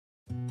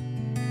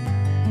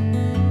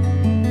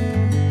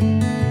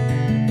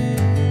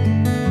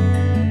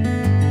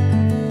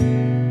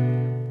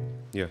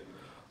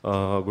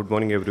Good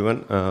morning,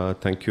 everyone.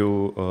 Thank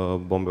you,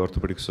 Bombay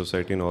Orthopaedic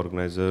Society and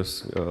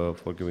organizers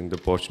for giving the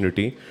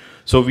opportunity.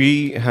 So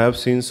we have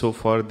seen so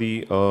far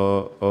the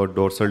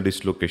dorsal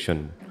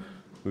dislocation,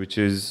 which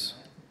is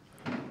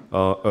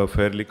a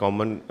fairly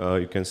common,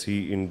 you can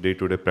see in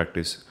day-to-day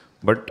practice.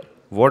 But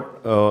what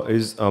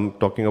is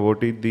talking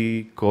about it,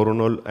 the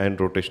coronal and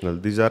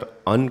rotational. These are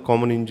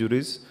uncommon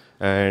injuries,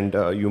 and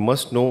you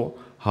must know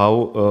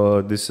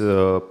how this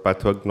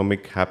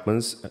pathognomic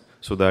happens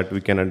so that we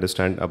can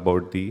understand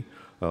about the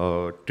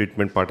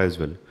treatment part as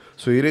well.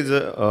 So here is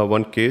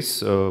one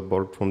case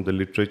brought from the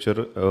literature.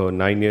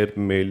 9-year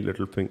male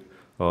little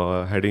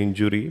had an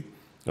injury.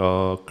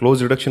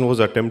 Close reduction was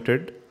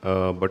attempted,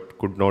 but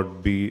could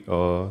not be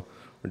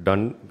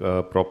done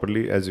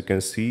properly. As you can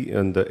see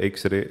in the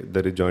X-ray,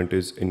 the joint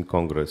is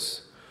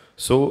incongruous.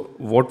 So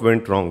what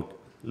went wrong?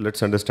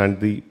 Let's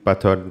understand the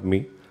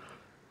pathognomy.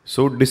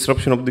 So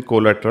disruption of the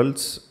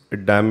collaterals,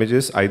 it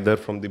damages either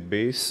from the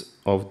base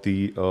of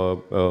the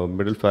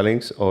middle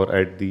phalanx or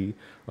at the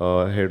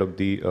head of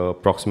the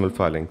proximal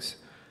phalanx.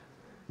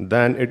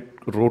 Then it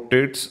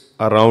rotates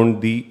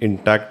around the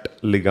intact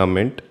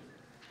ligament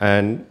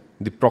and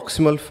the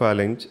proximal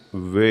phalanx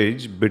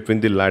wedge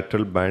between the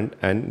lateral band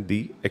and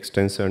the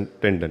extensor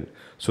tendon.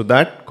 So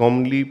that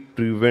commonly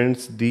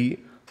prevents the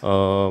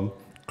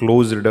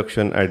close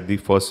reduction at the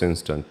first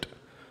instant.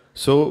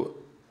 So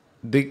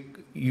they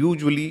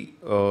usually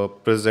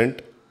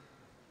present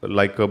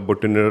like a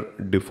boutonniere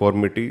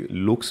deformity,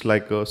 looks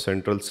like a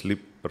central slip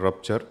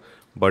rupture,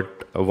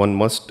 but one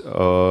must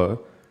do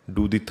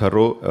the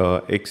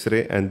thorough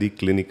X-ray and the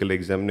clinical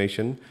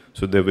examination,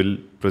 so they will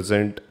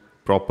present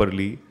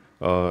properly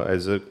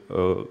as a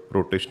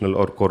rotational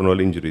or coronal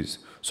injuries.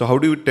 So how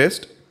do you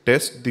test?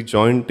 Test the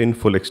joint in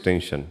full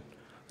extension,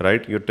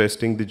 right? You're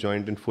testing the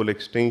joint in full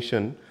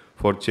extension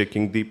for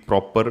checking the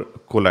proper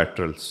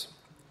collaterals.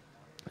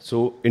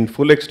 So in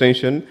full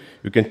extension,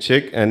 you can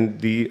check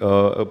and the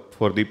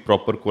for the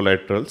proper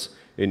collaterals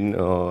in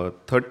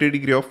 30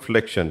 degree of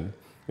flexion.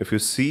 If you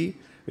see,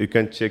 you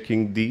can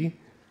checking the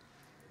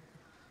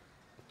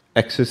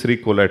accessory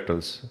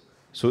collaterals.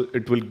 So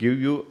it will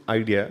give you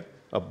idea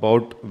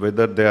about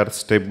whether they are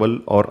stable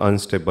or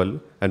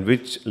unstable and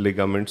which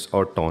ligaments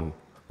are torn.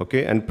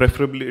 Okay, and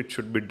preferably it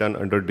should be done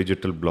under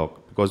digital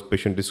block because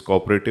patient is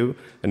cooperative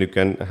and you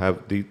can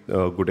have the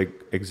good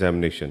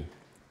examination.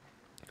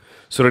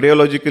 So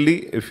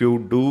radiologically, if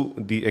you do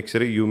the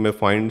X-ray, you may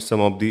find some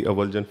of the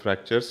avulsion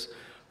fractures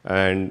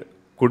and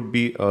could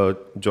be a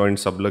joint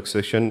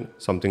subluxation,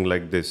 something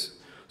like this.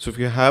 So if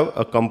you have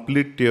a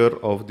complete tear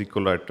of the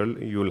collateral,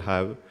 you will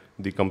have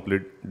the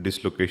complete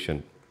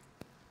dislocation.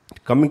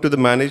 Coming to the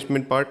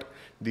management part,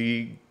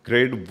 the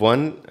grade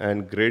 1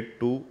 and grade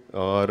 2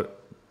 are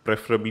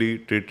preferably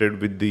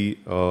treated with the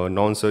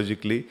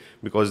non-surgically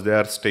because they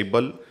are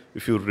stable.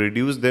 If you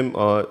reduce them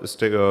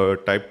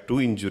type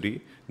 2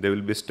 injury, they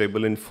will be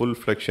stable in full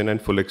flexion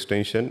and full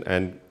extension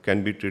and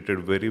can be treated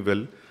very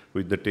well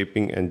with the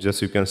taping, and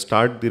just you can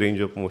start the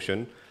range of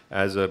motion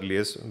as early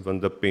as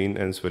when the pain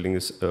and swelling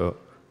is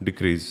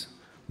decreased.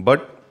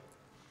 But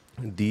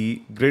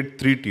the grade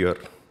 3 tier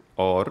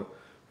or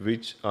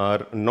which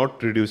are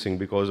not reducing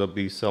because of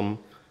the some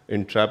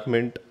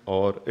entrapment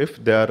or if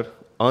they are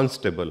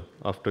unstable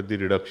after the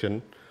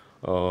reduction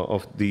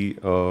of the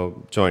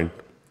joint.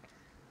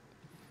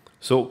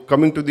 So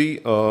coming to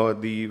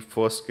the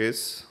first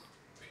case,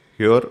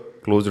 here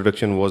close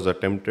reduction was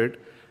attempted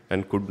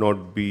and could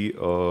not be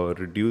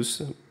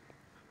reduced.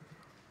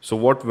 So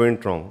what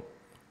went wrong?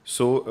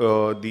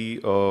 So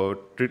the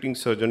treating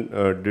surgeon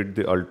did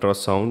the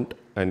ultrasound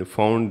and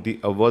found the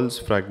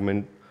avulse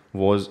fragment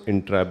was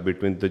entrapped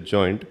between the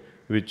joint,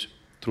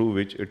 through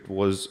which it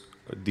was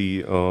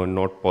the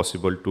not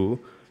possible to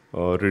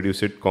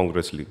reduce it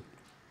congruously.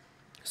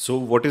 So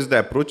what is the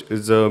approach?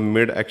 Is a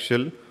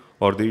mid-axial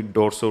or the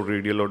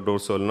dorso-radial or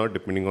dorso-ulnar,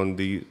 depending on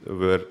the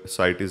where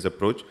site is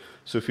approached.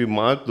 So if you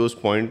mark those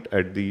points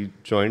at the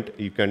joint,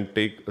 you can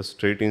take a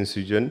straight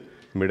incision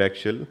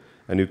mid-axial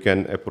and you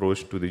can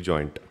approach to the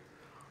joint.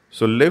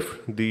 So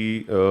lift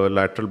the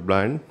lateral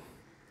band.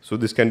 So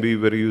this can be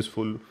very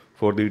useful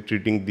for the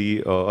treating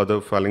the other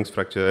phalanx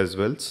fracture as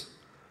well.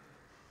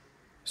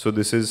 So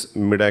this is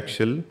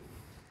mid-axial,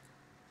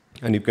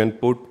 and you can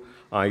put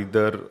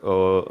either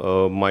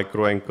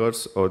micro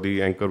anchors or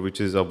the anchor which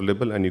is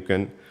available, and you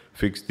can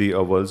fix the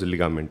avulse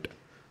ligament.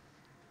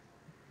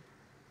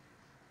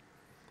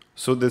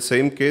 So the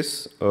same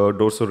case,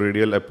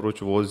 dorsoradial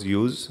approach was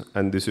used,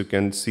 and this you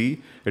can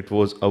see it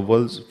was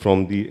avulse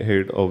from the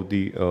head of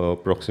the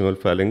proximal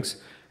phalanx,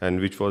 and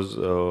which was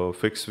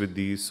fixed with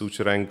the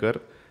suture anchor,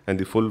 and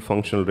the full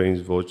functional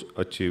range was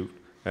achieved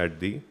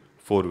at the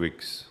 4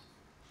 weeks.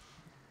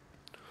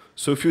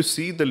 So if you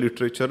see the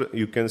literature,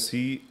 you can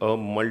see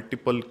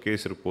multiple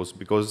case reports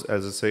because,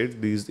 as I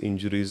said, these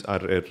injuries are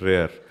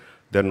rare.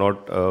 They're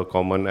not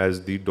common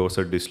as the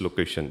dorsal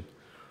dislocation.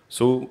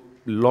 So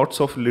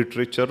lots of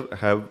literature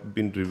have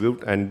been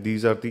reviewed, and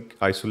these are the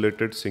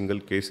isolated single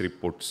case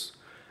reports,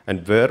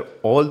 and where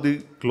all the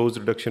close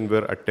reduction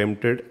were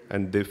attempted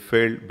and they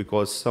failed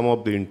because some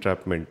of the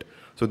entrapment.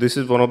 So this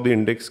is one of the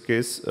index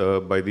case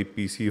by the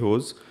PC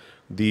hose.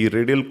 The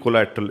radial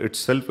collateral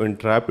itself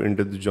entrapped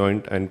into the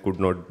joint and could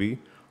not be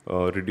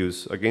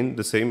reduced. Again,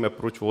 the same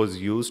approach was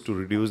used to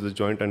reduce the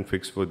joint and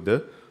fix with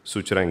the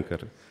suture anchor.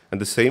 And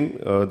the same,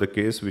 the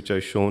case which I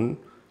shown,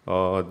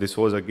 this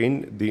was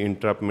again the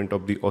entrapment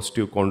of the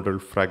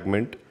osteochondral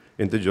fragment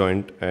in the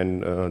joint,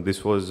 and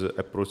this was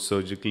approached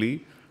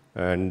surgically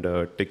and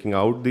taking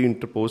out the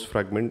interposed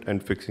fragment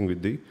and fixing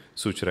with the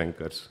suture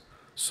anchors.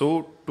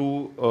 So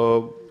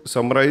to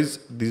summarize,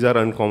 these are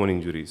uncommon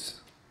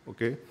injuries.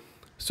 Okay.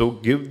 So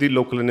give the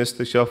local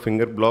anesthesia,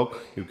 finger block.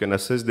 You can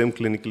assess them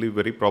clinically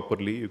very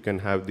properly. You can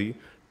have the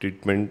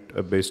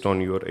treatment based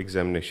on your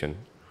examination.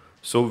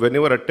 So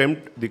whenever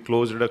attempt the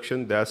close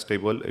reduction, they are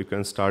stable. You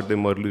can start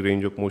them early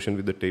range of motion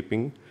with the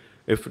taping.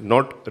 If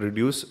not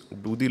reduce,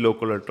 do the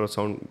local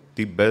ultrasound,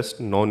 the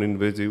best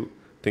non-invasive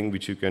thing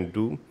which you can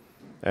do,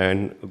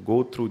 and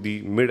go through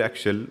the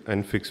mid-axial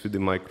and fix with the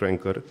micro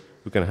anchor.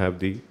 You can have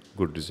the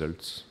good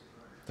results.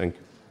 Thank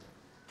you.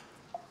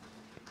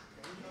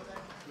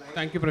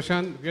 Thank you,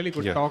 Prashant. Really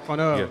good talk on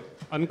a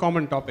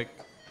uncommon topic.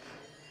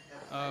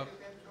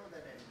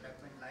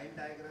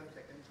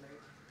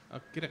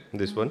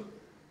 This one?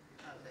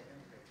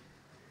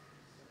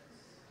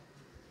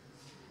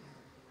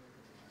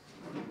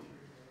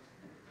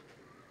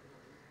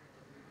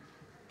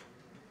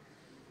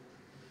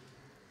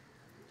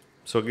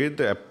 So again,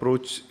 the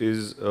approach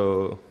is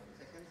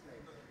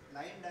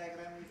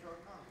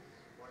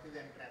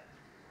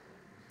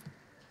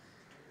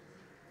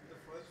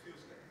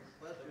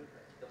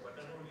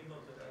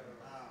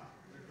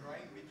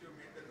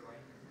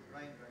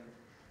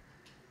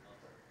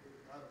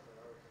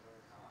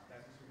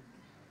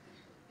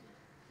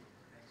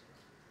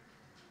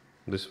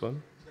this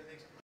one.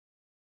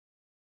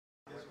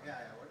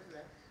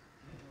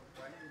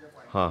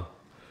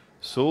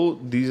 So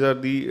these are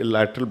the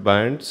lateral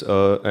bands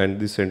and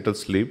the central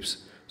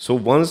slips. So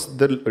once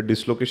the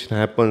dislocation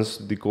happens,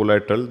 the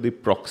collateral, the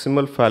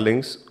proximal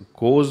phalanx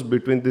goes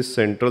between the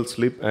central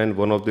slip and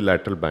one of the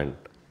lateral band,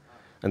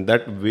 and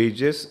that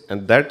wedges,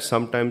 and that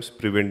sometimes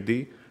prevent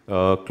the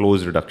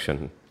close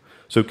reduction.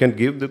 So you can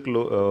give the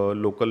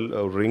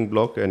local ring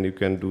block, and you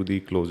can do the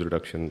close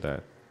reduction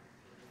there.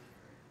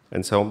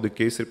 And some of the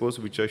case reports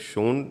which are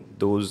shown,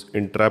 those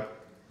entrap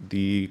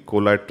the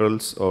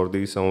collaterals or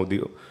some of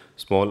the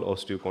small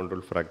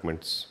osteochondral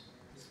fragments.